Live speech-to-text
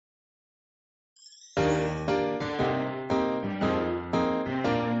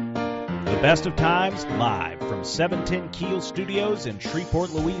Best of Times live from 710 Keel Studios in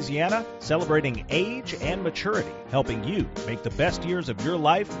Shreveport, Louisiana, celebrating age and maturity, helping you make the best years of your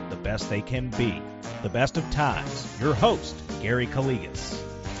life the best they can be. The Best of Times, your host, Gary Calligas.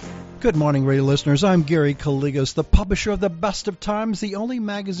 Good morning, radio listeners. I'm Gary Calligas, the publisher of The Best of Times, the only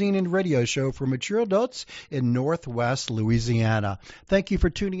magazine and radio show for mature adults in Northwest Louisiana. Thank you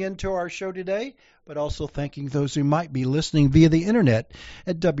for tuning in to our show today, but also thanking those who might be listening via the internet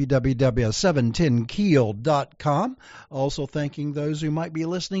at www.710keel.com. Also thanking those who might be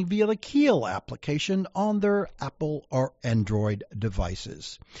listening via the Keel application on their Apple or Android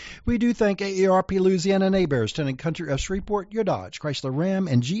devices. We do thank AARP Louisiana neighbors, Town and Country of Shreveport, your Dodge, Chrysler, Ram,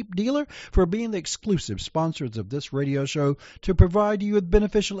 and Jeep dealer for being the exclusive sponsors of this radio show to provide you with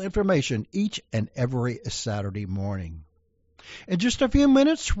beneficial information each and every Saturday morning. In just a few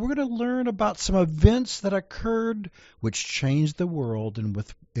minutes, we're going to learn about some events that occurred which changed the world in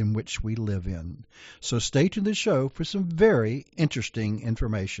which we live in. So stay tuned to the show for some very interesting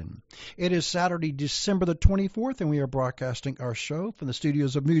information. It is Saturday, December the 24th, and we are broadcasting our show from the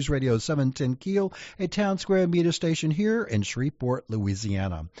studios of News Radio 710 Keel, a town square media station here in Shreveport,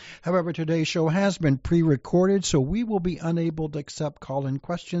 Louisiana. However, today's show has been pre-recorded, so we will be unable to accept call-in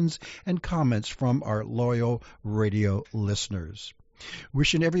questions and comments from our loyal radio listeners.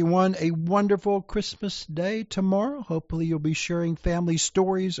 Wishing everyone a wonderful Christmas day tomorrow. Hopefully you'll be sharing family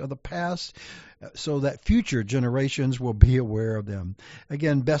stories of the past so that future generations will be aware of them.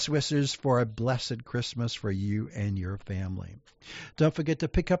 Again, best wishes for a blessed Christmas for you and your family. Don't forget to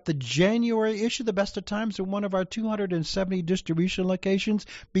pick up the January issue, The Best of Times, in one of our 270 distribution locations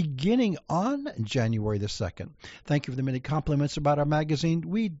beginning on January the 2nd. Thank you for the many compliments about our magazine.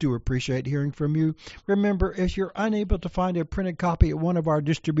 We do appreciate hearing from you. Remember, if you're unable to find a printed copy at one of our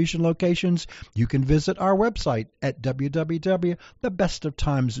distribution locations, you can visit our website at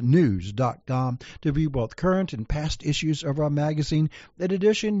www.thebestoftimesnews.com to view both current and past issues of our magazine. In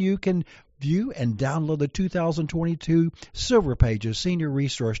addition, you can view and download the 2022 Silver Pages Senior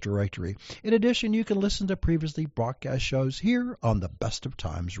Resource Directory. In addition, you can listen to previously broadcast shows here on the Best of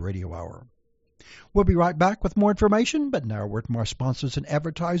Times Radio Hour. We'll be right back with more information, but now a word from our sponsors and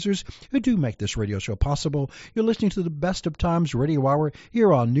advertisers who do make this radio show possible. You're listening to the Best of Times Radio Hour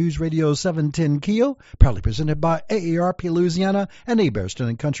here on News Radio 710 Keel, proudly presented by AARP Louisiana and neighbors, Town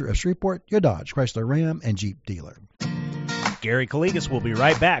and Country of Shreveport, your Dodge, Chrysler, Ram, and Jeep dealer. Gary Calligas will be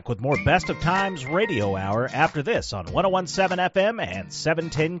right back with more Best of Times Radio Hour after this on 101.7 FM and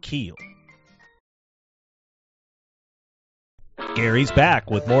 710 Keel. Gary's back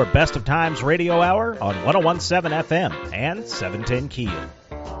with more Best of Times Radio Hour on 101.7 FM and 710 Keel.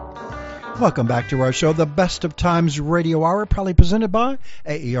 Welcome back to our show, The Best of Times Radio Hour, proudly presented by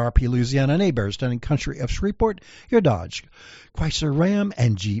AARP Louisiana neighbors, Town and Country of Shreveport, your Dodge, Chrysler, Ram,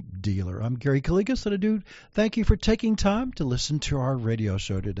 and Jeep dealer. I'm Gary Calligas, and I do thank you for taking time to listen to our radio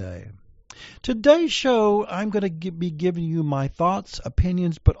show today. Today's show, I'm going to be giving you my thoughts,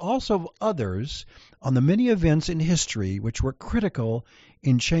 opinions, but also others on the many events in history which were critical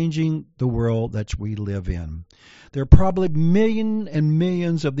in changing the world that we live in. There are probably millions and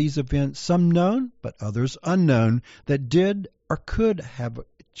millions of these events, some known, but others unknown, that did or could have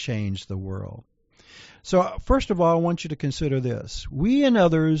changed the world. So first of all, I want you to consider this. We and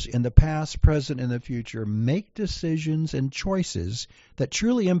others in the past, present, and the future make decisions and choices that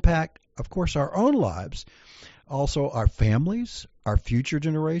truly impact, of course, our own lives, also our families, our future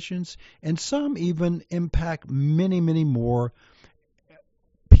generations, and some even impact many, many more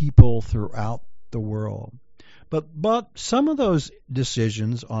people throughout the world. But some of those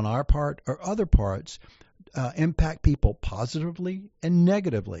decisions on our part or other parts impact people positively and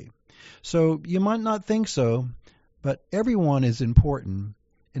negatively. So you might not think so, but everyone is important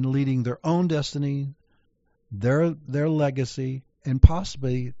in leading their own destiny, their legacy, and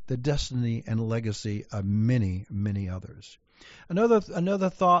possibly the destiny and legacy of many, many others. Another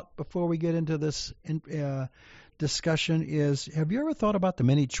thought before we get into this discussion is, have you ever thought about the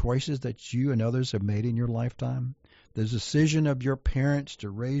many choices that you and others have made in your lifetime? The decision of your parents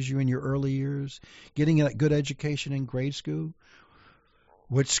to raise you in your early years, getting a good education in grade school,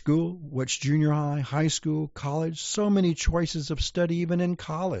 which junior high school, college, so many choices of study, even in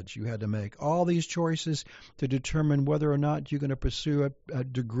college you had to make. All these choices to determine whether or not you're going to pursue a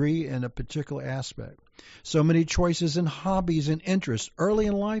degree in a particular aspect. So many choices in hobbies and interests early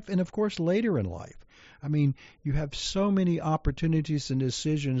in life and, of course, later in life. I mean, you have so many opportunities and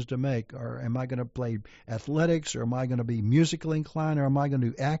decisions to make. Or am I going to play athletics, or am I going to be musically inclined, or am I going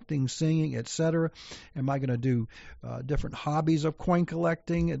to do acting, singing, etc.? Am I going to do different hobbies of coin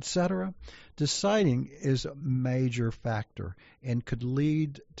collecting, etc.? Deciding is a major factor and could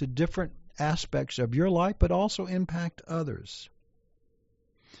lead to different aspects of your life, but also impact others.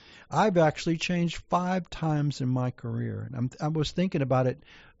 I've actually changed 5 times in my career. And I was thinking about it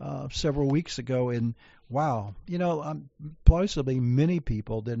several weeks ago, and wow, possibly many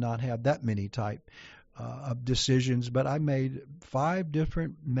people did not have that many type of decisions, but I made 5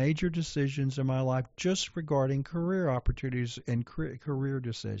 different major decisions in my life just regarding career opportunities and career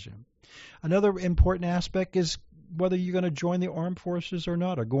decision. Another important aspect is whether you're going to join the armed forces or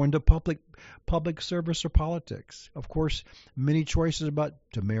not, or go into public service or politics. Of course, many choices about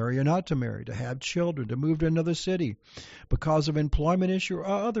to marry or not to marry, to have children, to move to another city because of employment issue or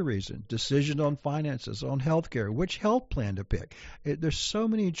other reasons, decisions on finances, on health care, which health plan to pick. There's so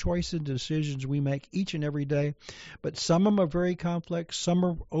many choices and decisions we make each and every day, but some of them are very complex, some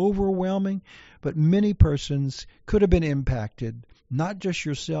are overwhelming, but many persons could have been impacted, not just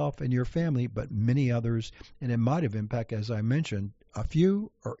yourself and your family, but many others, and it might have impacted, as I mentioned, a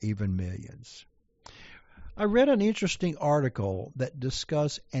few or even millions. I read an interesting article that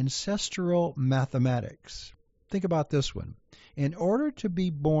discussed ancestral mathematics. Think about this one. In order to be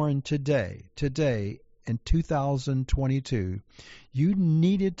born today in 2022, you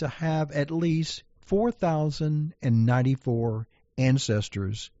needed to have at least 4,094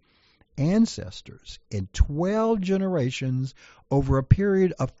 ancestors in 12 generations over a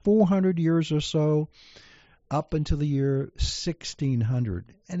period of 400 years or so, up until the year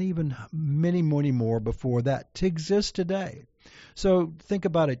 1600, and even many more before that to exist today. So think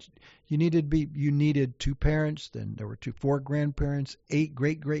about it. You needed 2 parents, then there were 4 grandparents, 8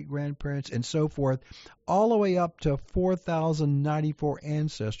 great-great-grandparents, and so forth, all the way up to 4,094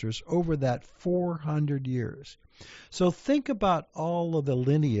 ancestors over that 400 years. So think about all of the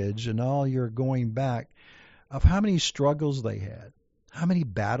lineage and all your going back of how many struggles they had, how many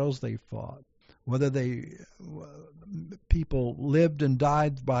battles they fought, whether people lived and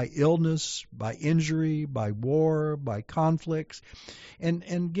died by illness, by injury, by war, by conflicts, and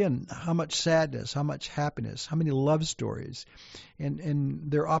again, how much sadness, how much happiness, how many love stories, and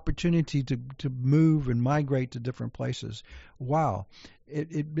their opportunity to move and migrate to different places. Wow,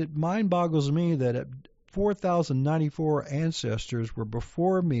 it mind boggles me that 4,094 ancestors were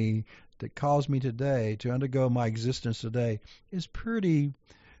before me that caused me today to undergo my existence today is pretty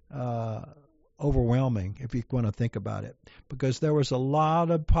overwhelming if you want to think about it, because there was a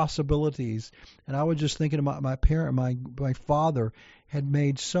lot of possibilities. And I was just thinking about my father had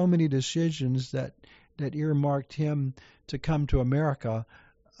made so many decisions that earmarked him to come to America,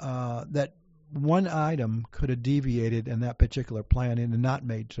 that one item could have deviated in that particular plan and not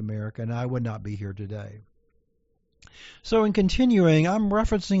made to America, and I would not be here today. So in continuing, I'm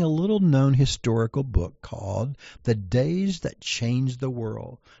referencing a little-known historical book called The Days That Changed the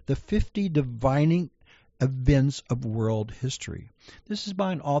World, the 50 Defining Events of World History. This is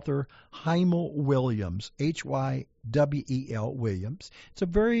by an author, Hymel Williams, Hywel Williams. It's a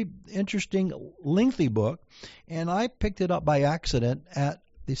very interesting, lengthy book, and I picked it up by accident at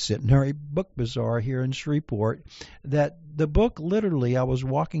the Centenary Book Bazaar here in Shreveport. That the book, literally, I was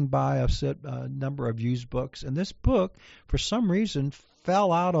walking by a number of used books, and this book, for some reason,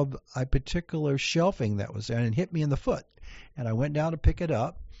 fell out of a particular shelving that was there and hit me in the foot. And I went down to pick it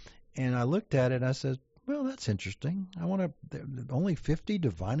up, and I looked at it, and I said, well, that's interesting. Only 50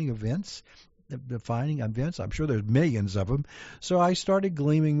 defining events. I'm sure there's millions of them. So I started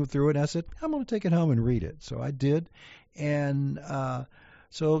gleaming through it, and I said, I'm going to take it home and read it. So I did, and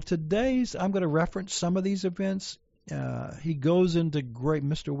so I'm going to reference some of these events.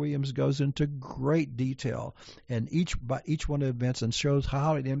 Mr. Williams goes into great detail in each one of the events and shows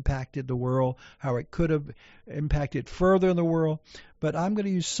how it impacted the world, how it could have impacted further in the world. But I'm going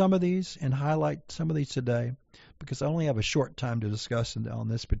to use some of these and highlight some of these today because I only have a short time to discuss on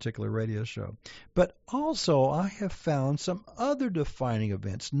this particular radio show. But also, I have found some other defining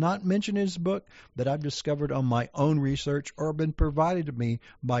events not mentioned in this book that I've discovered on my own research or been provided to me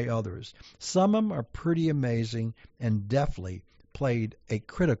by others. Some of them are pretty amazing and definitely played a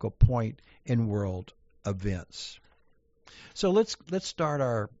critical point in world events. So let's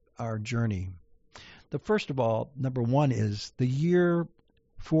start our journey. First of all, number 1 is the year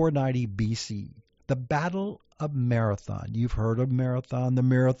 490 BC, the Battle of Marathon. You've heard of Marathon, the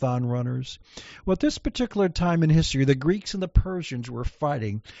marathon runners. Well, at this particular time in history, the Greeks and the Persians were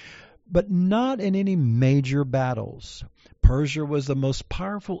fighting, but not in any major battles. Persia was the most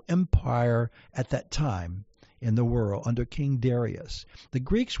powerful empire at that time in the world under King Darius. The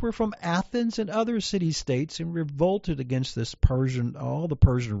Greeks were from Athens and other city-states and revolted against all the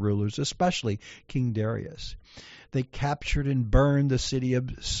Persian rulers, especially King Darius. They captured and burned the city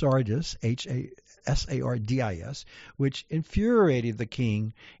of Sardis, Sardis, which infuriated the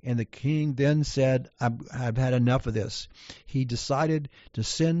king, and the king then said, I've had enough of this. He decided to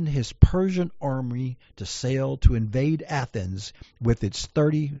send his Persian army to sail to invade Athens with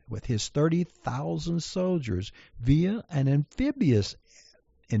his 30,000 soldiers via an amphibious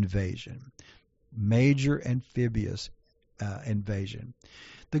invasion. Major amphibious invasion.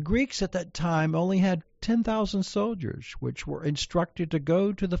 The Greeks at that time only had 10,000 soldiers, which were instructed to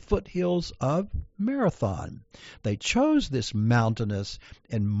go to the foothills of Marathon. They chose this mountainous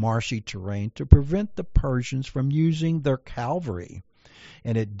and marshy terrain to prevent the Persians from using their cavalry.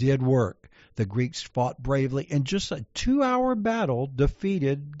 And it did work. The Greeks fought bravely, and just a 2-hour battle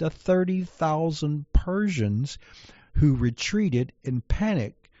defeated the 30,000 Persians who retreated in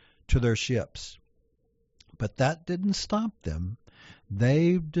panic to their ships. But that didn't stop them.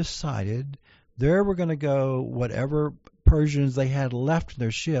 They decided they were going to go, whatever Persians they had left in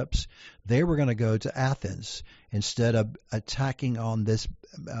their ships, they were going to go to Athens instead of attacking on this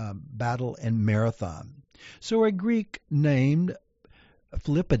battle in Marathon. So a Greek named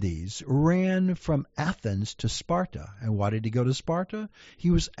Philippides ran from Athens to Sparta. And why did he go to Sparta? He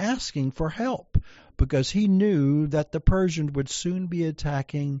was asking for help because he knew that the Persians would soon be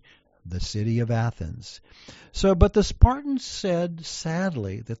attacking the city of Athens. But the Spartans said,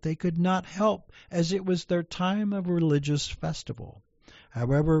 sadly, that they could not help as it was their time of religious festival.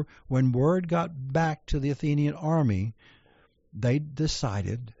 However, when word got back to the Athenian army, they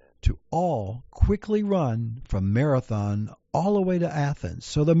decided to all quickly run from Marathon all the way to Athens.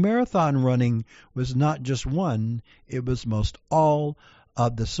 So the Marathon running was not just one, it was most all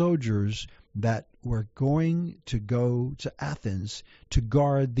of the soldiers that were going to go to Athens to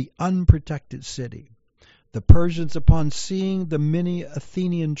guard the unprotected city. The Persians, upon seeing the many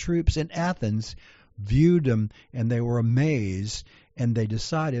Athenian troops in Athens, viewed them and they were amazed, and they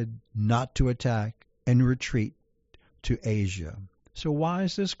decided not to attack and retreat to Asia. So why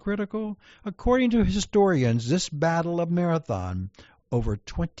is this critical? According to historians, this Battle of Marathon over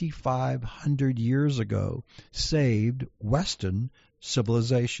 2,500 years ago saved Western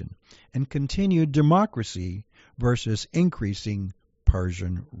civilization and continued democracy versus increasing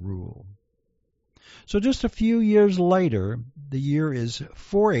Persian rule. So just a few years later, the year is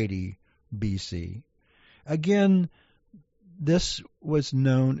 480 BC. Again, this was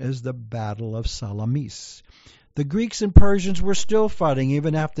known as the Battle of Salamis. The Greeks and Persians were still fighting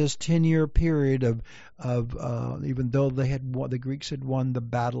even after this 10-year period even though the Greeks had won the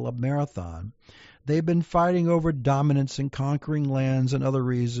Battle of Marathon. They've been fighting over dominance and conquering lands and other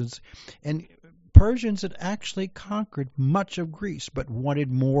reasons. And Persians had actually conquered much of Greece, but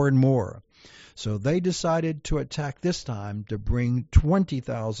wanted more and more. So they decided to attack this time to bring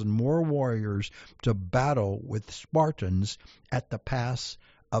 20,000 more warriors to battle with Spartans at the pass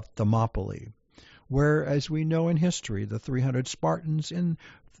of Thermopylae, where, as we know in history, the 300 Spartans and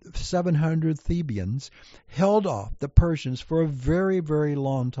 700 Thebans held off the Persians for a very, very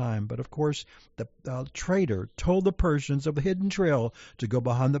long time. But of course, the traitor told the Persians of a hidden trail to go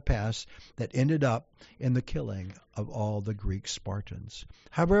behind the pass that ended up in the killing of all the Greek Spartans.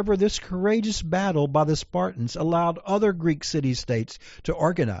 However, this courageous battle by the Spartans allowed other Greek city-states to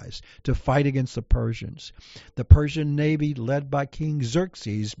organize to fight against the Persians. The Persian navy, led by King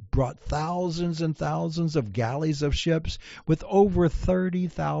Xerxes, brought thousands and thousands of galleys of ships with over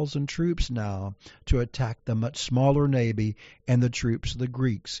 30,000 troops now to attack the much smaller navy and the troops of the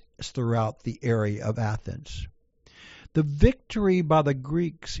Greeks throughout the area of Athens. The victory by the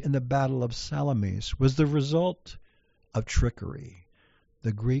Greeks in the Battle of Salamis was the result of trickery.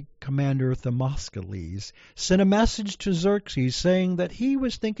 The Greek commander Themistocles sent a message to Xerxes saying that he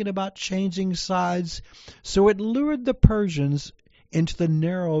was thinking about changing sides, so it lured the Persians into the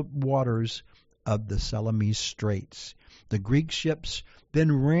narrow waters of the Salamis Straits. The Greek ships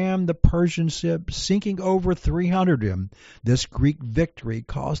then rammed the Persian ships, sinking over 300 of them. This Greek victory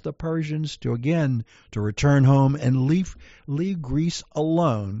caused the Persians to return home and leave Greece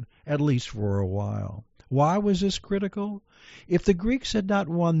alone, at least for a while. Why was this critical? If the Greeks had not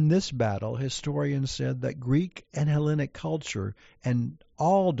won this battle, historians said that Greek and Hellenic culture and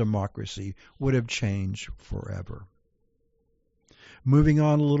all democracy would have changed forever. Moving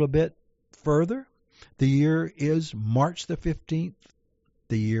on a little bit further, the year is March the 15th,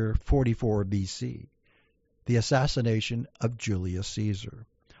 the year 44 BC, the assassination of Julius Caesar.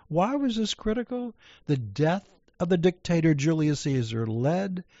 Why was this critical? The death of the dictator Julius Caesar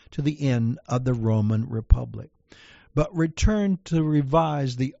led to the end of the Roman Republic, but returned to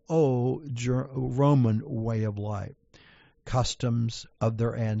revise the old Roman way of life, customs of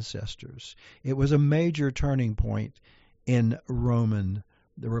their ancestors. It was a major turning point in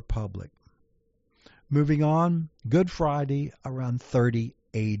the Republic. Moving on, Good Friday around 30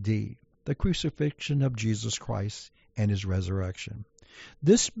 AD, the crucifixion of Jesus Christ and his resurrection.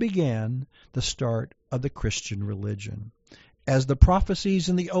 This began the start of the Christian religion. As the prophecies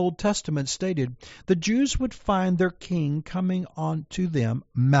in the Old Testament stated, the Jews would find their king coming on to them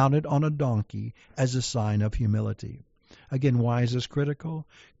mounted on a donkey as a sign of humility. Again, why is this critical?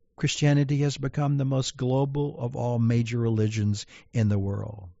 Christianity has become the most global of all major religions in the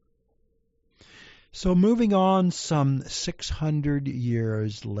world. So moving on some 600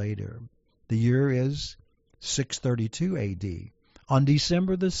 years later, the year is 632 AD. On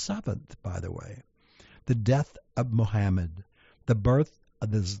December the 7th, by the way, the death of Muhammad, the birth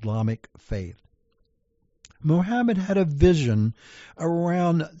of the Islamic faith. Muhammad had a vision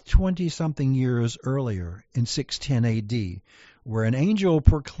around 20-something years earlier in 610 AD, where an angel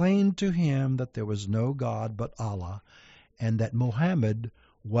proclaimed to him that there was no God but Allah, and that Muhammad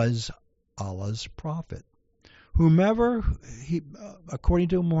was Allah's prophet. According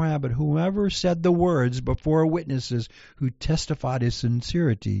to Muhammad, whomever said the words before witnesses who testified his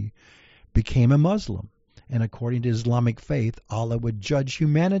sincerity became a Muslim. And according to Islamic faith, Allah would judge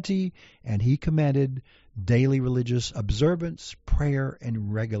humanity, and he commanded daily religious observance, prayer,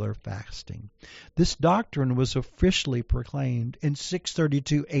 and regular fasting. This doctrine was officially proclaimed in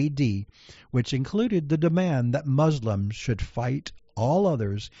 632 AD, which included the demand that Muslims should fight all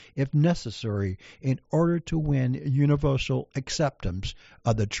others if necessary in order to win universal acceptance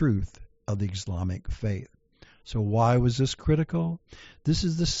of the truth of the Islamic faith. So why was this critical? This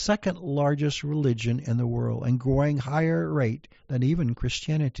is the second largest religion in the world and growing higher rate than even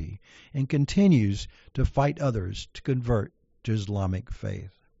Christianity, and continues to fight others to convert to Islamic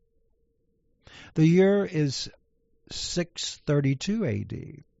faith. The year is 632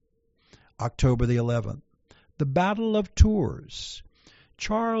 AD, October the 11th. The Battle of Tours.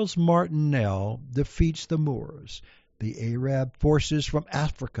 Charles Martel defeats the Moors, the Arab forces from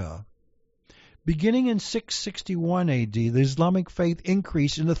Africa. Beginning in 661 AD, the Islamic faith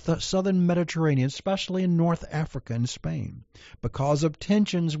increased in the southern Mediterranean, especially in North Africa and Spain. Because of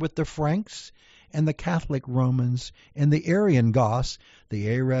tensions with the Franks and the Catholic Romans and the Arian Goths, the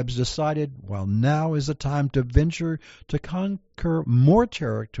Arabs decided, well, now is the time to venture to conquer more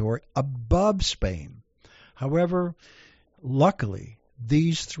territory above Spain. However, luckily,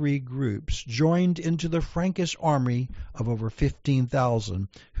 these three groups joined into the Frankish army of over 15,000,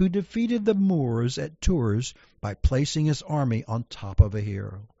 who defeated the Moors at Tours by placing his army on top of a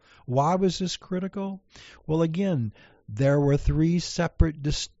hill. Why was this critical? Well, again, there were three separate,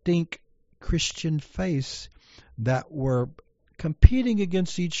 distinct Christian faiths that were competing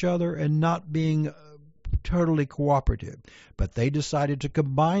against each other and not being totally cooperative, but they decided to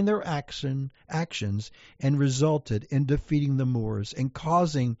combine their actions and resulted in defeating the Moors and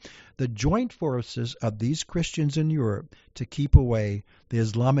causing the joint forces of these Christians in Europe to keep away the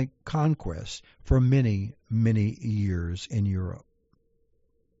Islamic conquest for many, many years in Europe.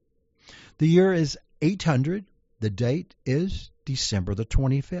 The year is 800. The date is December the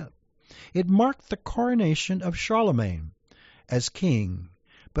 25th. It marked the coronation of Charlemagne as king,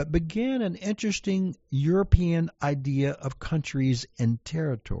 but began an interesting European idea of countries and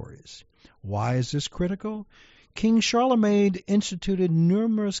territories. Why is this critical? King Charlemagne instituted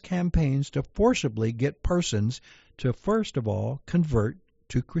numerous campaigns to forcibly get persons to, first of all, convert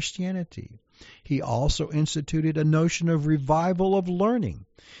to Christianity. He also instituted a notion of revival of learning.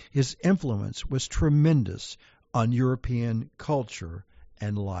 His influence was tremendous on European culture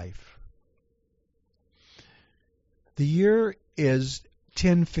and life. The year is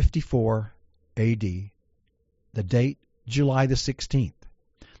 1054 AD. The date, July the 16th.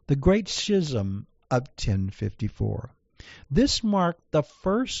 The Great Schism of 1054. This marked the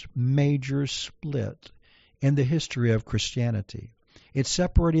first major split in the history of Christianity. It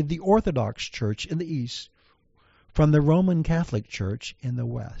separated the Orthodox Church in the East from the Roman Catholic Church in the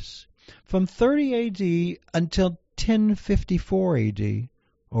West. From 30 AD until 1054 AD,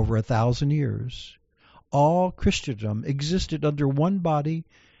 over 1,000 years, all Christendom existed under one body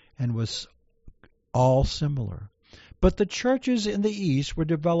and was all similar. But the churches in the East were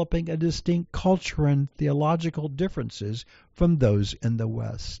developing a distinct cultural and theological differences from those in the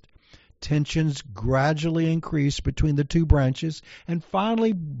West. Tensions gradually increased between the two branches and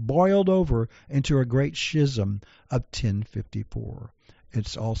finally boiled over into a great schism of 1054.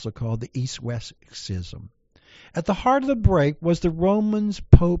 It's also called the East-West Schism. At the heart of the break was the Roman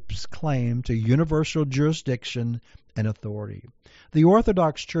Pope's claim to universal jurisdiction and authority. The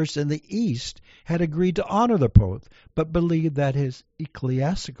Orthodox Church in the East had agreed to honor the Pope, but believed that his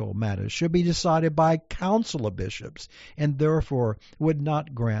ecclesiastical matters should be decided by a council of bishops, and therefore would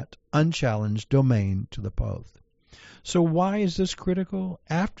not grant unchallenged domain to the Pope. So why is this critical?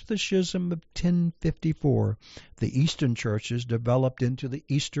 After the schism of 1054, the Eastern churches developed into the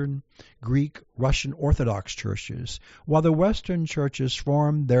Eastern Greek Russian Orthodox churches, while the Western churches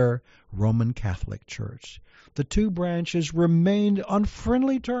formed their Roman Catholic Church. The two branches remained on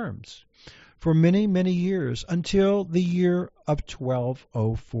friendly terms for many, many years until the year of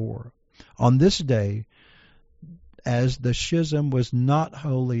 1204. On this day, as the schism was not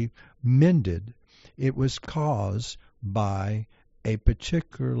wholly mended, it was caused by a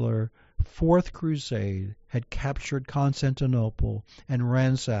particular Fourth Crusade had captured Constantinople and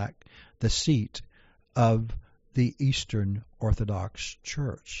ransacked the seat of the Eastern Orthodox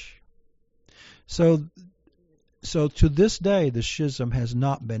Church. So to this day, the schism has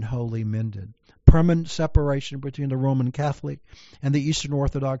not been wholly mended. Permanent separation between the Roman Catholic and the Eastern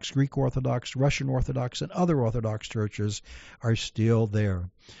Orthodox, Greek Orthodox, Russian Orthodox, and other Orthodox churches are still there.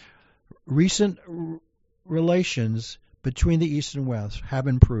 Recent relations between the East and West have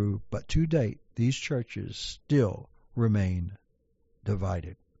improved, but to date, these churches still remain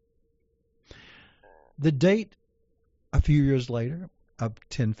divided. The date, a few years later, of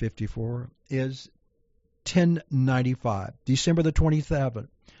 1054 is 1095, December the 27th,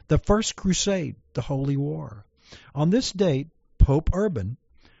 the First Crusade, the Holy War. On this date, Pope Urban,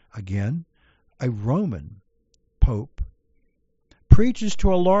 again, a Roman pope, preaches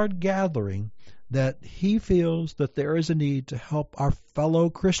to a large gathering that he feels that there is a need to help our fellow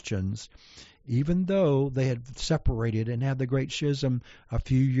Christians, even though they had separated and had the Great Schism a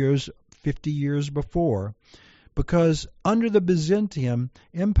few years, 50 years before, because under the Byzantium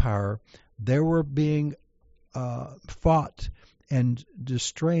Empire, they were being fought and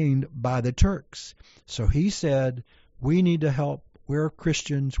distrained by the Turks. So he said, we need to help. We're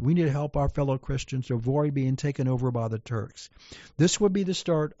Christians. We need to help our fellow Christians avoid being taken over by the Turks. This would be the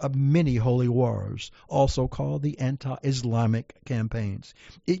start of many holy wars, also called the anti-Islamic campaigns.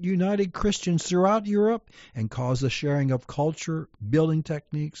 It united Christians throughout Europe and caused the sharing of culture, building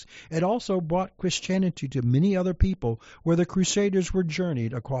techniques. It also brought Christianity to many other people where the Crusaders were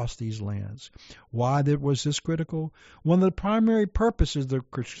journeyed across these lands. Why was this critical? One of the primary purposes of the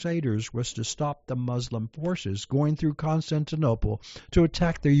Crusaders was to stop the Muslim forces going through Constantinople to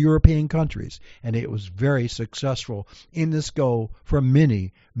attack the European countries, and it was very successful in this goal for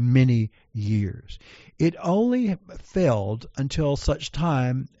many, many years. It only failed until such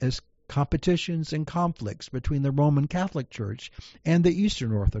time as competitions and conflicts between the Roman Catholic Church and the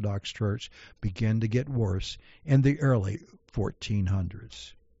Eastern Orthodox Church began to get worse in the early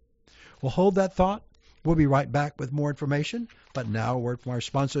 1400s. We'll hold that thought. We'll be right back with more information, but now a word from our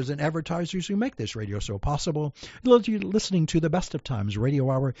sponsors and advertisers who make this radio show possible. You're listening to the Best of Times Radio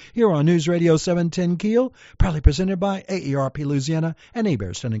Hour here on News Radio 710 Keel, proudly presented by AARP Louisiana and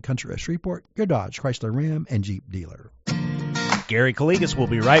Hebert Country of Shreveport, your Dodge, Chrysler, Ram, and Jeep dealer. Gary Calligas will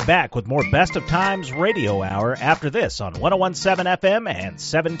be right back with more Best of Times Radio Hour after this on 101.7 FM and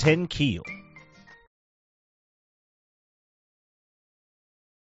 710 Keel.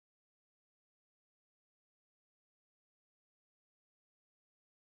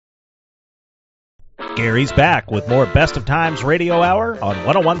 Gary's back with more Best of Times Radio Hour on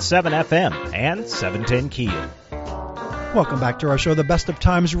 101.7 FM and 710 Keel. Welcome back to our show, the Best of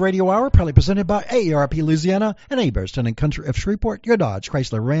Times Radio Hour, proudly presented by AARP Louisiana and Hebert Country of Shreveport, your Dodge,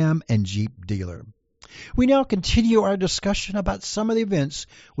 Chrysler, Ram, and Jeep dealer. We now continue our discussion about some of the events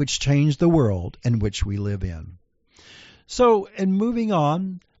which changed the world in which we live in. So, in moving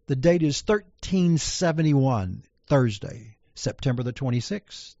on, the date is 1371, Thursday, September the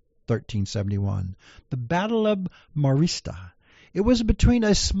 26th. 1371, the Battle of Marista. It was between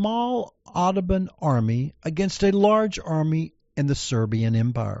a small Ottoman army against a large army in the Serbian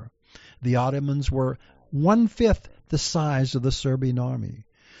Empire. The Ottomans were 1/5 the size of the Serbian army,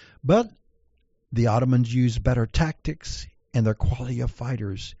 but the Ottomans used better tactics, and their quality of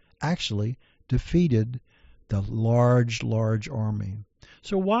fighters actually defeated the large army.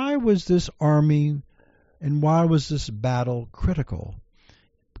 So why was this army and why was this battle critical?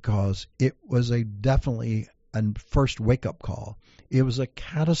 Because it was definitely a first wake-up call. It was a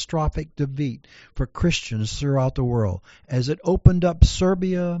catastrophic defeat for Christians throughout the world as it opened up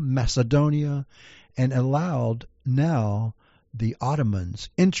Serbia, Macedonia, and allowed now the Ottomans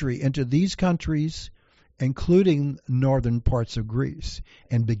entry into these countries, including northern parts of Greece,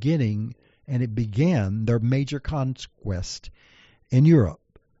 and it began their major conquest in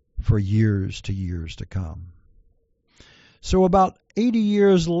Europe for years to come. So about 80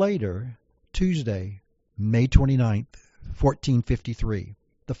 years later, Tuesday, May 29th, 1453,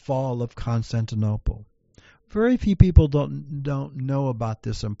 the fall of Constantinople. Very few people don't know about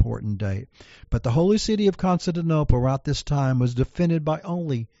this important date, but the holy city of Constantinople around this time was defended by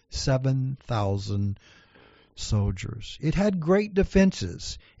only 7,000 soldiers. It had great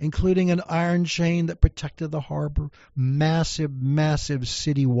defenses, including an iron chain that protected the harbor, massive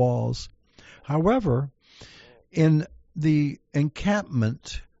city walls. However, in the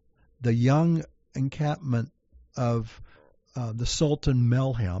encampment, the young encampment of the Sultan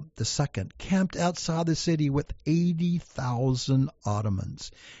Melhem II camped outside the city with 80,000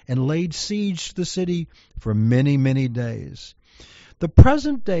 Ottomans and laid siege to the city for many days. The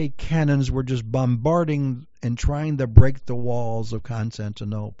present-day cannons were just bombarding and trying to break the walls of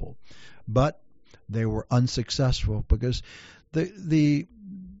Constantinople, but they were unsuccessful because the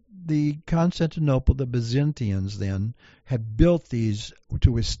Constantinople, the Byzantines then, had built these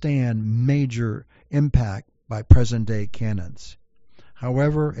to withstand major impact by present-day cannons.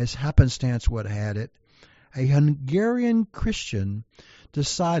 However, as happenstance would have it, a Hungarian Christian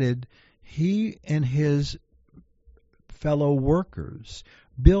decided he and his fellow workers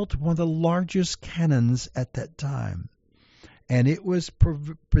built one of the largest cannons at that time, and it was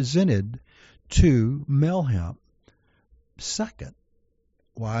presented to Melhem II.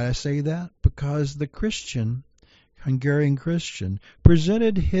 Why I say that? Because the Hungarian Christian,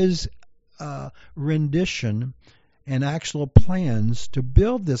 presented his rendition and actual plans to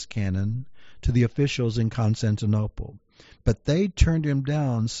build this cannon to the officials in Constantinople. But they turned him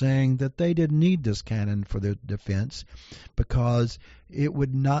down, saying that they didn't need this cannon for their defense because it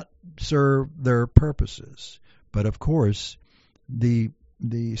would not serve their purposes. But of course, the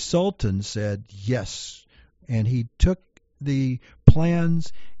Sultan said yes, and he took the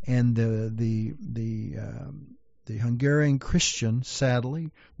plans, and the Hungarian Christian, sadly,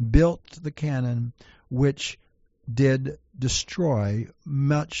 built the cannon, which did destroy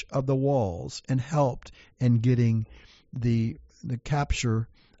much of the walls and helped in getting the capture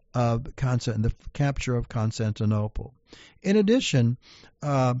of Constantinople. In addition,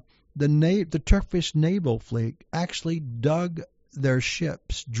 the Turkish naval fleet actually drug their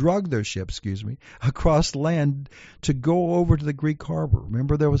ships, across land to go over to the Greek harbor.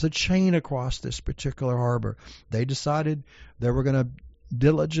 Remember, there was a chain across this particular harbor. They decided they were going to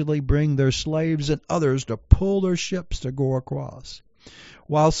diligently bring their slaves and others to pull their ships to go across.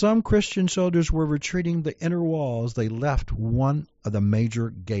 While some Christian soldiers were retreating the inner walls, they left one of the major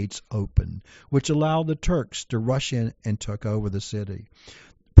gates open, which allowed the Turks to rush in and took over the city.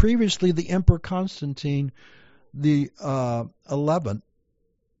 Previously, the Emperor Constantine the 11th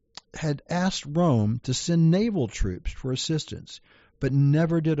had asked Rome to send naval troops for assistance, but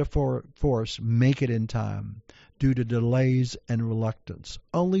never did a force make it in time due to delays and reluctance.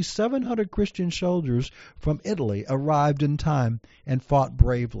 Only 700 Christian soldiers from Italy arrived in time and fought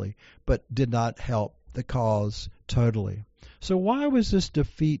bravely, but did not help the cause totally. So why was this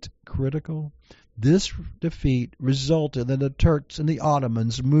defeat critical? This defeat resulted in the Turks and the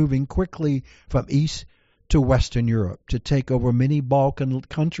Ottomans moving quickly from east to Western Europe to take over many Balkan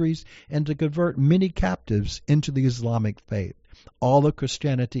countries and to convert many captives into the Islamic faith. All of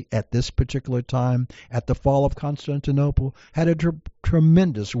Christianity at this particular time, at the fall of Constantinople, had a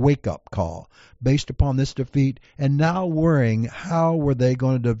tremendous wake-up call based upon this defeat, and now worrying how were they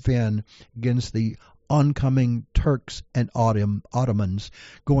going to defend against the oncoming Turks and Ottomans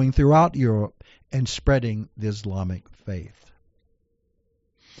going throughout Europe and spreading the Islamic faith.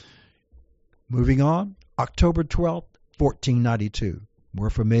 Moving on, October 12th, 1492. We're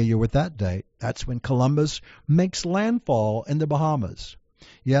familiar with that date. That's when Columbus makes landfall in the Bahamas.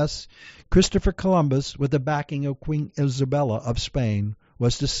 Yes, Christopher Columbus, with the backing of Queen Isabella of Spain,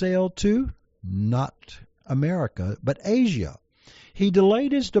 was to sail to, not America, but Asia. He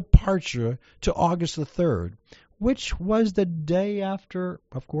delayed his departure to August the 3rd, which was the day after,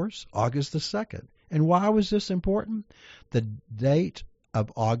 of course, August the 2nd. And why was this important? The date of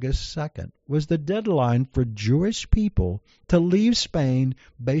August 2nd was the deadline for Jewish people to leave Spain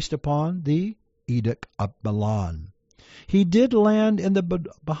based upon the Edict of Milan. He did land in the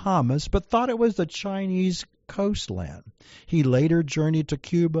Bahamas, but thought it was the Chinese coastland. He later journeyed to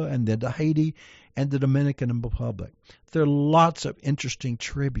Cuba and then to Haiti and the Dominican Republic. There are lots of interesting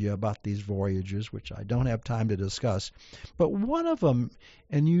trivia about these voyages, which I don't have time to discuss. But one of them,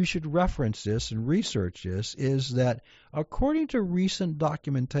 and you should reference this and research this, is that according to recent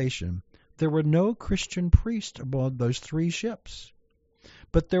documentation, there were no Christian priests aboard those three ships.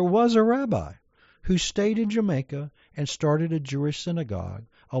 But there was a rabbi who stayed in Jamaica and started a Jewish synagogue,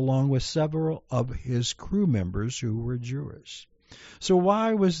 along with several of his crew members who were Jewish. So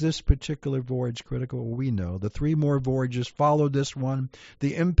why was this particular voyage critical? We know. The 3 more voyages followed this one.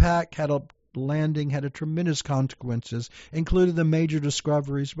 The impact landing had a tremendous consequences, including the major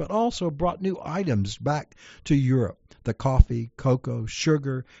discoveries, but also brought new items back to Europe. The coffee, cocoa,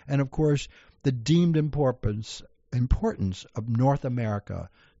 sugar, and of course the deemed importance of North America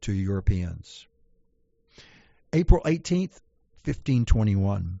to Europeans. April 18th,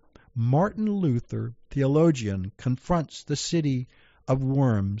 1521. Martin Luther, theologian, confronts the city of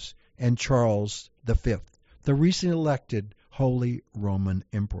Worms and Charles V, the recently elected Holy Roman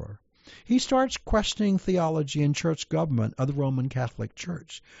Emperor. He starts questioning theology and church government of the Roman Catholic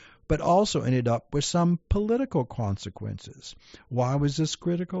Church, but also ended up with some political consequences. Why was this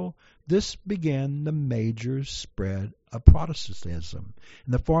critical? This began the major spread of Protestantism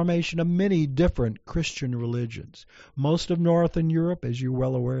and the formation of many different Christian religions. Most of Northern Europe, as you're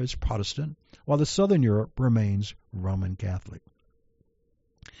well aware, is Protestant, while the Southern Europe remains Roman Catholic.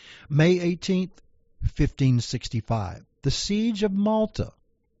 May 18th, 1565, the Siege of Malta.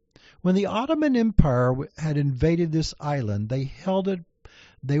 When the Ottoman Empire had invaded this island, when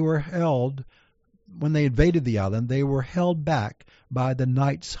they invaded the island, they were held back by the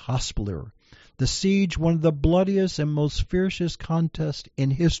Knights Hospitaller. The siege, one of the bloodiest and most fiercest contests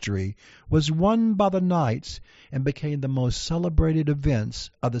in history, was won by the Knights and became the most celebrated events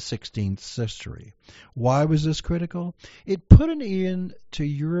of the 16th century. Why was this critical? It put an end to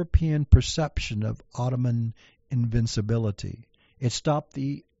European perception of Ottoman invincibility. It stopped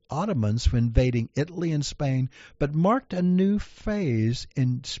the Ottomans from invading Italy and Spain, but marked a new phase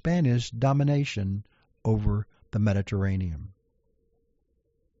in Spanish domination over the Mediterranean.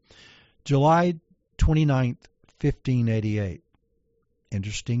 July 29th, 1588.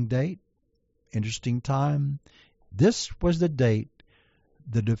 Interesting date, interesting time. This was the date,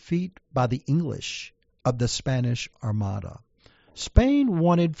 the defeat by the English of the Spanish Armada. Spain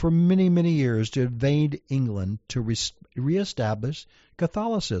wanted for many, many years to invade England to reestablish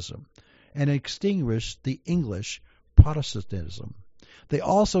Catholicism and extinguish the English Protestantism. They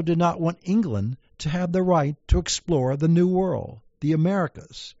also did not want England to have the right to explore the New World, the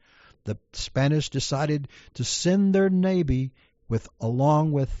Americas. The Spanish decided to send their navy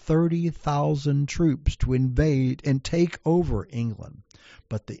along with 30,000 troops to invade and take over England.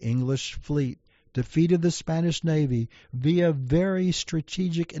 But the English fleet defeated the Spanish Navy via very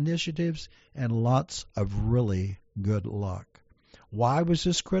strategic initiatives and lots of really good luck. Why was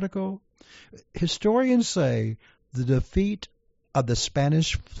this critical? Historians say the defeat of the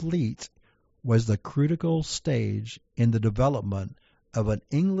Spanish fleet was the critical stage in the development of an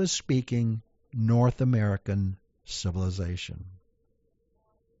English-speaking North American civilization.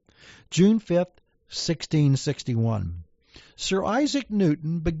 June 5th, 1661. Sir Isaac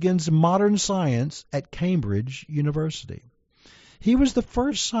Newton begins modern science at Cambridge University. He was the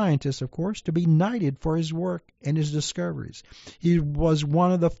first scientist, of course, to be knighted for his work and his discoveries. He was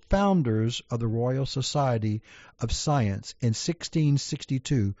one of the founders of the Royal Society of Science in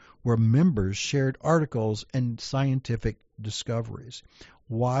 1662, where members shared articles and scientific discoveries.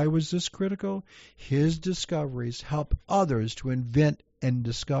 Why was this critical? His discoveries helped others to invent and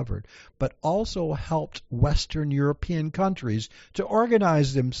discover, but also helped Western European countries to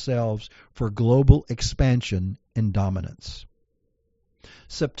organize themselves for global expansion and dominance.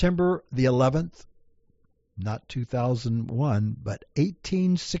 September the 11th, not 2001, but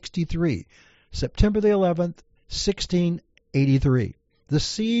 1863. September the 11th, 1683. The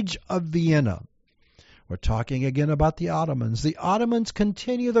Siege of Vienna. We're talking again about the Ottomans. The Ottomans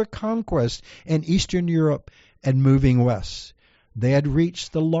continue their conquest in Eastern Europe and moving west. They had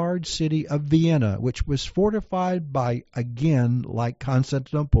reached the large city of Vienna, which was fortified by, again, like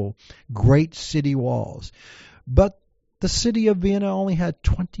Constantinople, great city walls. But the city of Vienna only had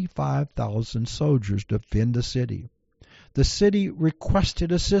 25,000 soldiers to defend the city. The city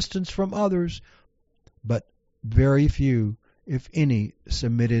requested assistance from others, but very few, if any,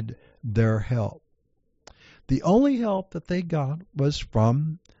 submitted their help. The only help that they got was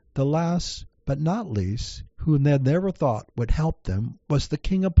from the last but not least, who they never thought would help them, was the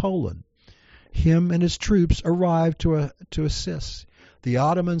King of Poland. Him and his troops arrived to assist. The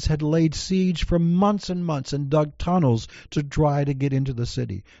Ottomans had laid siege for months and months and dug tunnels to try to get into the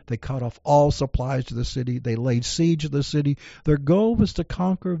city. They cut off all supplies to the city. They laid siege to the city. Their goal was to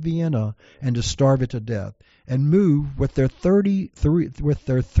conquer Vienna and to starve it to death and move with their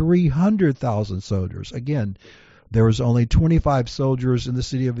 300,000 soldiers. Again, There was only 25 soldiers in the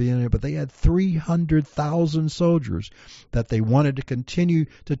city of Vienna, but they had 300,000 soldiers that they wanted to continue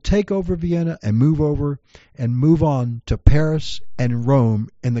to take over Vienna and move on to Paris and Rome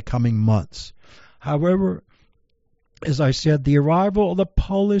in the coming months. However, as I said, the arrival of the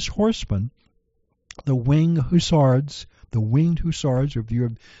Polish horsemen, the winged hussars, if you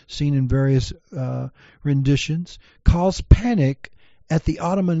have seen in various renditions, caused panic at the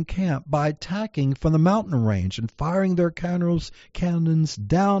Ottoman camp by attacking from the mountain range and firing their cannons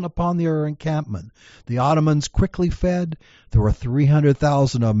down upon their encampment. The Ottomans quickly fled. There were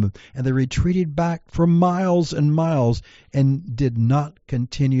 300,000 of them, and they retreated back for miles and miles and did not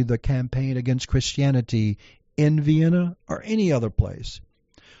continue the campaign against Christianity in Vienna or any other place.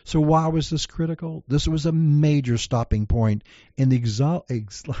 So why was this critical? This was a major stopping point in the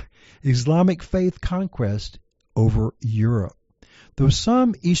Islamic faith conquest over Europe. Though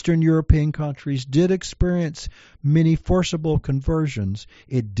some Eastern European countries did experience many forcible conversions,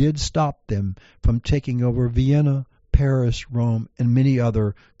 it did stop them from taking over Vienna, Paris, Rome, and many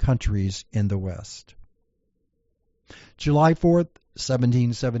other countries in the West. July 4th,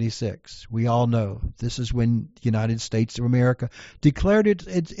 1776. We all know this is when the United States of America declared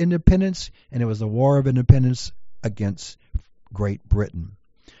its independence, and it was the War of Independence against Great Britain.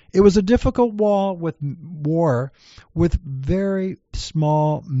 It was a difficult war with very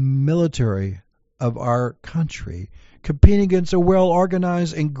small military of our country competing against a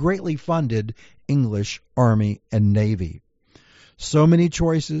well-organized and greatly funded English Army and Navy. So many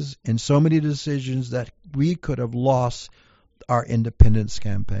choices and so many decisions that we could have lost our independence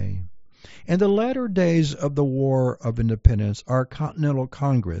campaign. In the latter days of the War of Independence, our Continental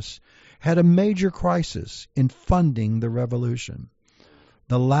Congress had a major crisis in funding the revolution.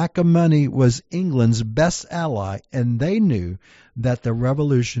 The lack of money was England's best ally, and they knew that the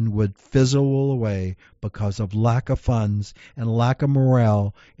revolution would fizzle away because of lack of funds and lack of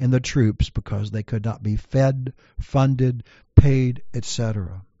morale in the troops because they could not be fed, funded, paid,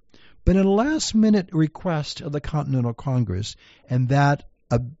 etc. But in a last-minute request of the Continental Congress and that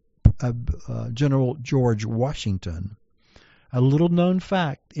of General George Washington, a little-known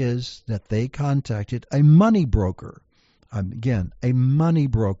fact is that they contacted a money broker. Again, a money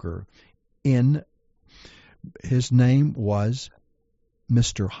broker. His name was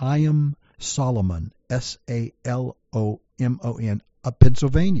Mr. Chaim Solomon, Salomon, of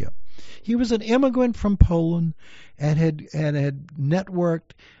Pennsylvania. He was an immigrant from Poland and had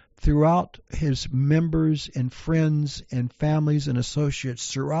networked throughout his members and friends and families and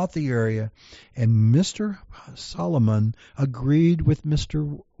associates throughout the area, and Mr. Solomon agreed with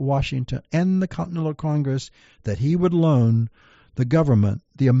Mr. Washington and the Continental Congress that he would loan the government,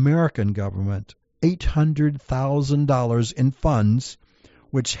 the American government, $800,000 in funds,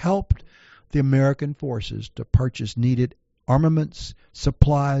 which helped the American forces to purchase needed armaments,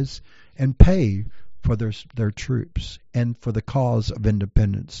 supplies, and pay for their troops and for the cause of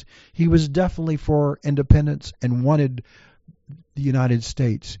independence. He was definitely for independence and wanted the United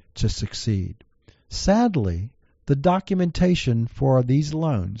States to succeed. Sadly, the documentation for these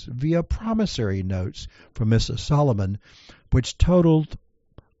loans via promissory notes from Mr. Solomon, which totaled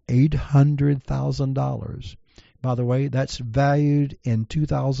 $800,000. By the way, that's valued in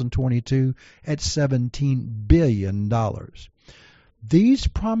 2022 at $17 billion. These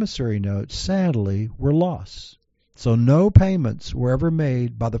promissory notes, sadly, were lost. So no payments were ever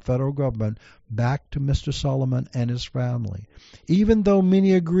made by the federal government back to Mr. Solomon and his family, even though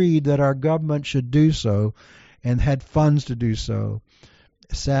many agreed that our government should do so and had funds to do so.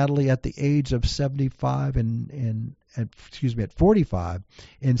 Sadly, at the age of 45 at 45,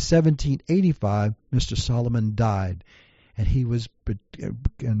 in 1785, Mr. Solomon died, and he was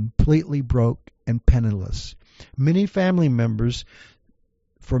completely broke and penniless. Many family members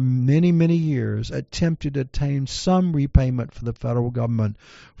for many, many years attempted to obtain some repayment from the federal government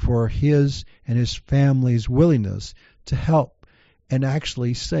for his and his family's willingness to help and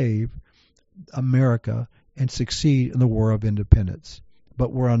actually save America and succeed in the War of Independence,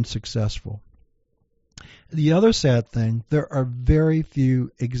 but were unsuccessful. The other sad thing, there are very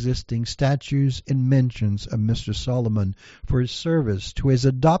few existing statues and mentions of Mr. Solomon for his service to his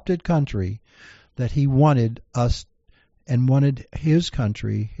adopted country that he wanted us and wanted his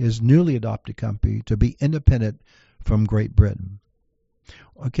country, his newly adopted country, to be independent from Great Britain.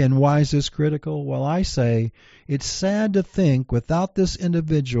 Again, why is this critical? Well, I say it's sad to think without this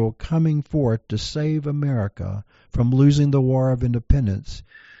individual coming forth to save America from losing the War of Independence,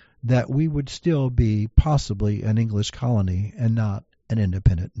 that we would still be possibly an English colony and not an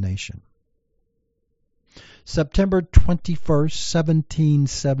independent nation. September 21st,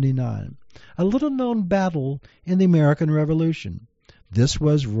 1779. a little-known battle in the American Revolution. This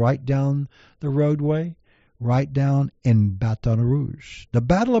was right down the roadway, right down in Baton Rouge. The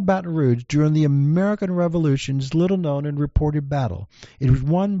Battle of Baton Rouge during the American Revolution is little known and reported battle. It was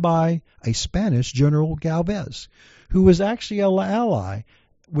won by a Spanish General Galvez, who was actually an ally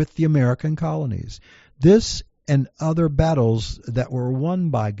with the American colonies. This and other battles that were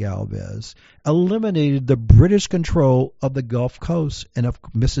won by Galvez eliminated the British control of the Gulf Coast and of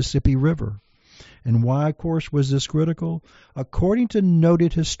Mississippi River. And why, of course, was this critical? According to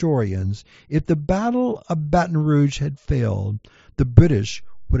noted historians, if the Battle of Baton Rouge had failed, the British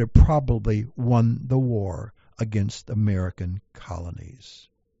would have probably won the war against American colonies.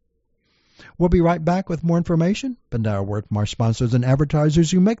 We'll be right back with more information, but now a word from our sponsors and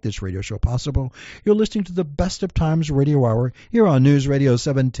advertisers who make this radio show possible. You're listening to the Best of Times Radio Hour here on News Radio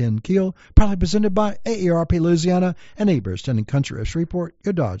 710 Keel, proudly presented by AARP Louisiana and neighbors in country of Shreveport,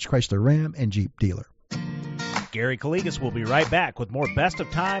 your Dodge, Chrysler, Ram, and Jeep dealer. Gary Calligas will be right back with more Best of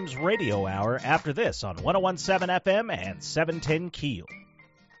Times Radio Hour after this on 101.7 FM and 710 Keel.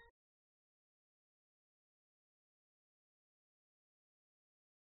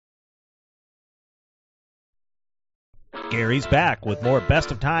 Gary's back with more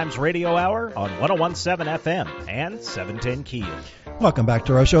Best of Times Radio Hour on 101.7 FM and 710 Keel. Welcome back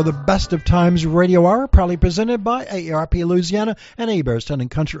to our show, the Best of Times Radio Hour, proudly presented by AARP Louisiana and Abears and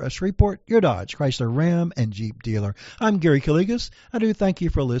country of Shreveport, your Dodge, Chrysler, Ram, and Jeep dealer. I'm Gary Calligas. I do thank you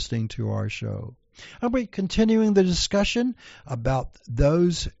for listening to our show. I'll be continuing the discussion about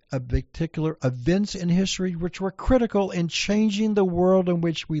those particular events in history which were critical in changing the world in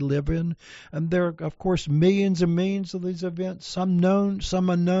which we live in. And there are, of course, millions and millions of these events, some known, some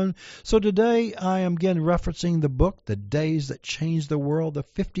unknown. So today I am again referencing the book, The Days That Changed the World, the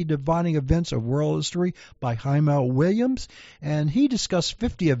 50 Defining Events of World History by Chaim L. Williams. And he discussed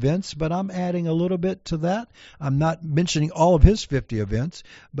 50 events, but I'm adding a little bit to that. I'm not mentioning all of his 50 events,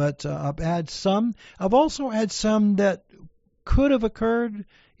 but I've added some. I've also had some that could have occurred.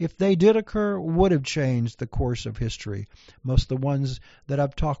 If they did occur, would have changed the course of history. Most of the ones that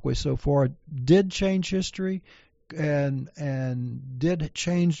I've talked with so far did change history and did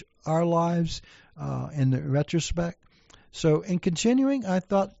change our lives in the retrospect. So in continuing, I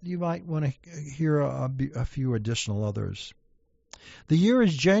thought you might want to hear a few additional others. The year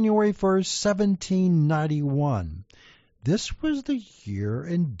is January 1st, 1791. This was the year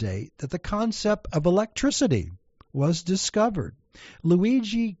and date that the concept of electricity was discovered.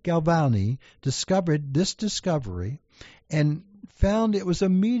 Luigi Galvani discovered this discovery and found it was a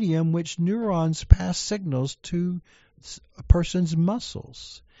medium which neurons pass signals to a person's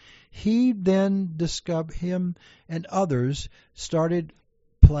muscles. He then discovered, him and others started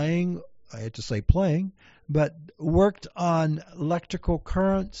playing, I hate to say playing, but worked on electrical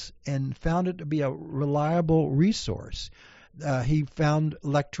currents and found it to be a reliable resource. He found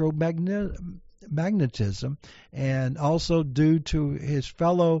magnetism, and also due to his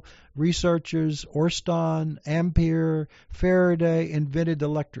fellow researchers, Oerston, Ampere, Faraday invented the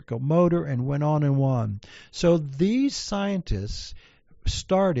electrical motor and went on and on. So these scientists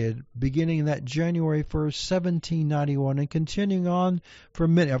started beginning that January 1st, 1791 and continuing on for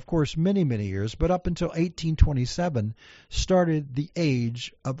many years, but up until 1827 started the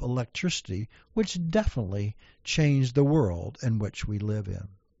age of electricity, which definitely changed the world in which we live in.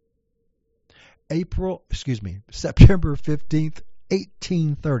 September 15th,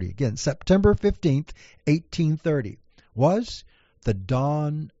 1830. Again, September 15th, 1830 was the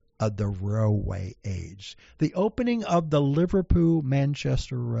dawn of the railway age, the opening of the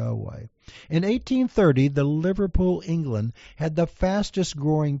Liverpool-Manchester Railway. In 1830, the Liverpool, England, had the fastest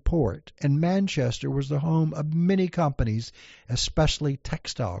growing port, and Manchester was the home of many companies, especially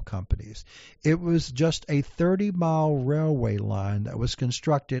textile companies. It was just a 30-mile railway line that was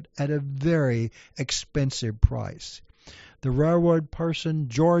constructed at a very expensive price. The railroad person,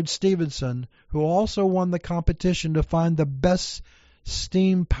 George Stephenson, who also won the competition to find the best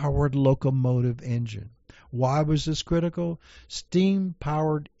steam-powered locomotive engine. Why was this critical?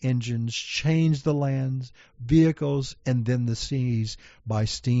 Steam-powered engines changed the lands, vehicles, and then the seas by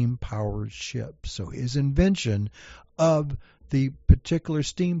steam-powered ships. So his invention of the particular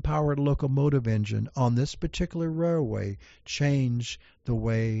steam-powered locomotive engine on this particular railway changed the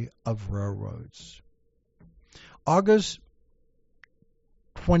way of railroads. August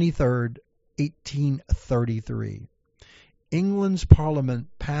 23rd, 1833. England's Parliament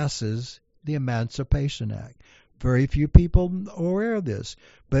passes the Emancipation Act. Very few people are aware of this,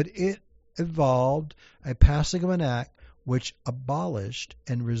 but it involved a passing of an act which abolished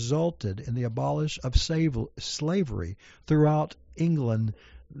and resulted in the abolition of slavery throughout England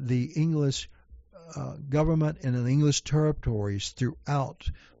the English government and the English territories throughout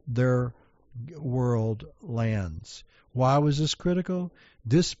their world lands. Why was this critical?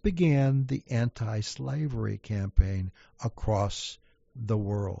 This began the anti-slavery campaign across the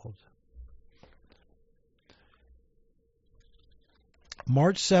world.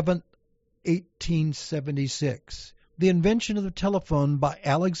 March 7, 1876, the invention of the telephone by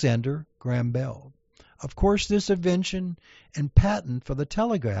Alexander Graham Bell. Of course, this invention and patent for the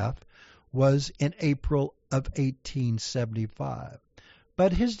telegraph was in April of 1875.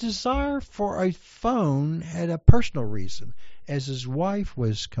 But his desire for a phone had a personal reason, as his wife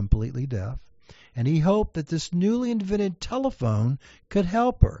was completely deaf, and he hoped that this newly invented telephone could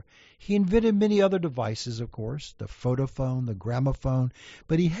help her. He invented many other devices, of course, the photophone, the gramophone,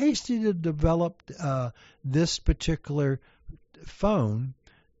 but he hastily developed this particular phone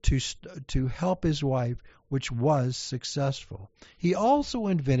to help his wife, which was successful. He also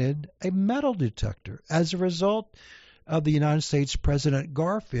invented a metal detector as a result of the United States President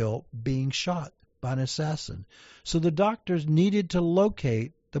Garfield being shot by an assassin. So the doctors needed to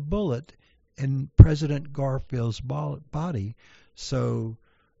locate the bullet in President Garfield's body. So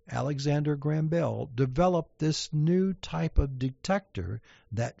Alexander Graham Bell developed this new type of detector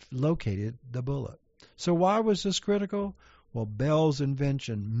that located the bullet. So why was this critical? Well, Bell's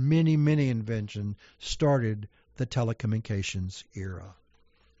invention, many inventions, started the telecommunications era.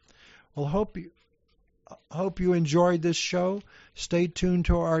 Well, hope you enjoyed this show. Stay tuned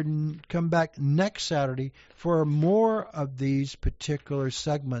to come back next Saturday for more of these particular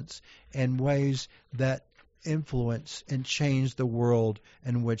segments and ways that influence and change the world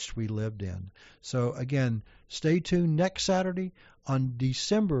in which we lived in. So again, stay tuned next Saturday on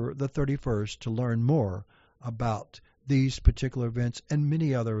December the 31st to learn more about these particular events and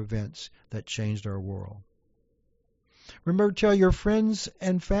many other events that changed our world. Remember to tell your friends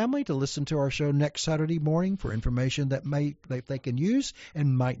and family to listen to our show next Saturday morning for information that they can use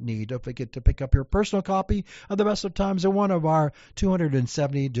and might need. Don't forget to pick up your personal copy of The Best of Times at one of our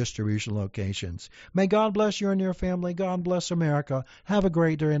 270 distribution locations. May God bless you and your family. God bless America. Have a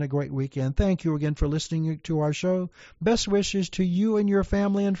great day and a great weekend. Thank you again for listening to our show. Best wishes to you and your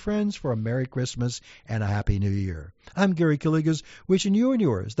family and friends for a Merry Christmas and a Happy New Year. I'm Gary Calligas, wishing you and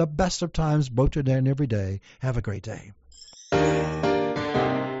yours the best of times both today and every day. Have a great day.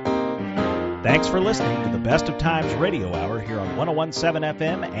 Thanks for listening to the Best of Times Radio Hour here on 101.7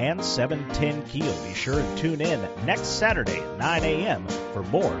 FM and 710 Keel. Be sure to tune in next Saturday at 9 a.m. for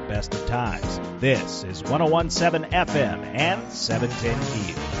more Best of Times. This is 101.7 FM and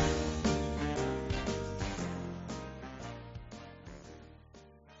 710 Keel.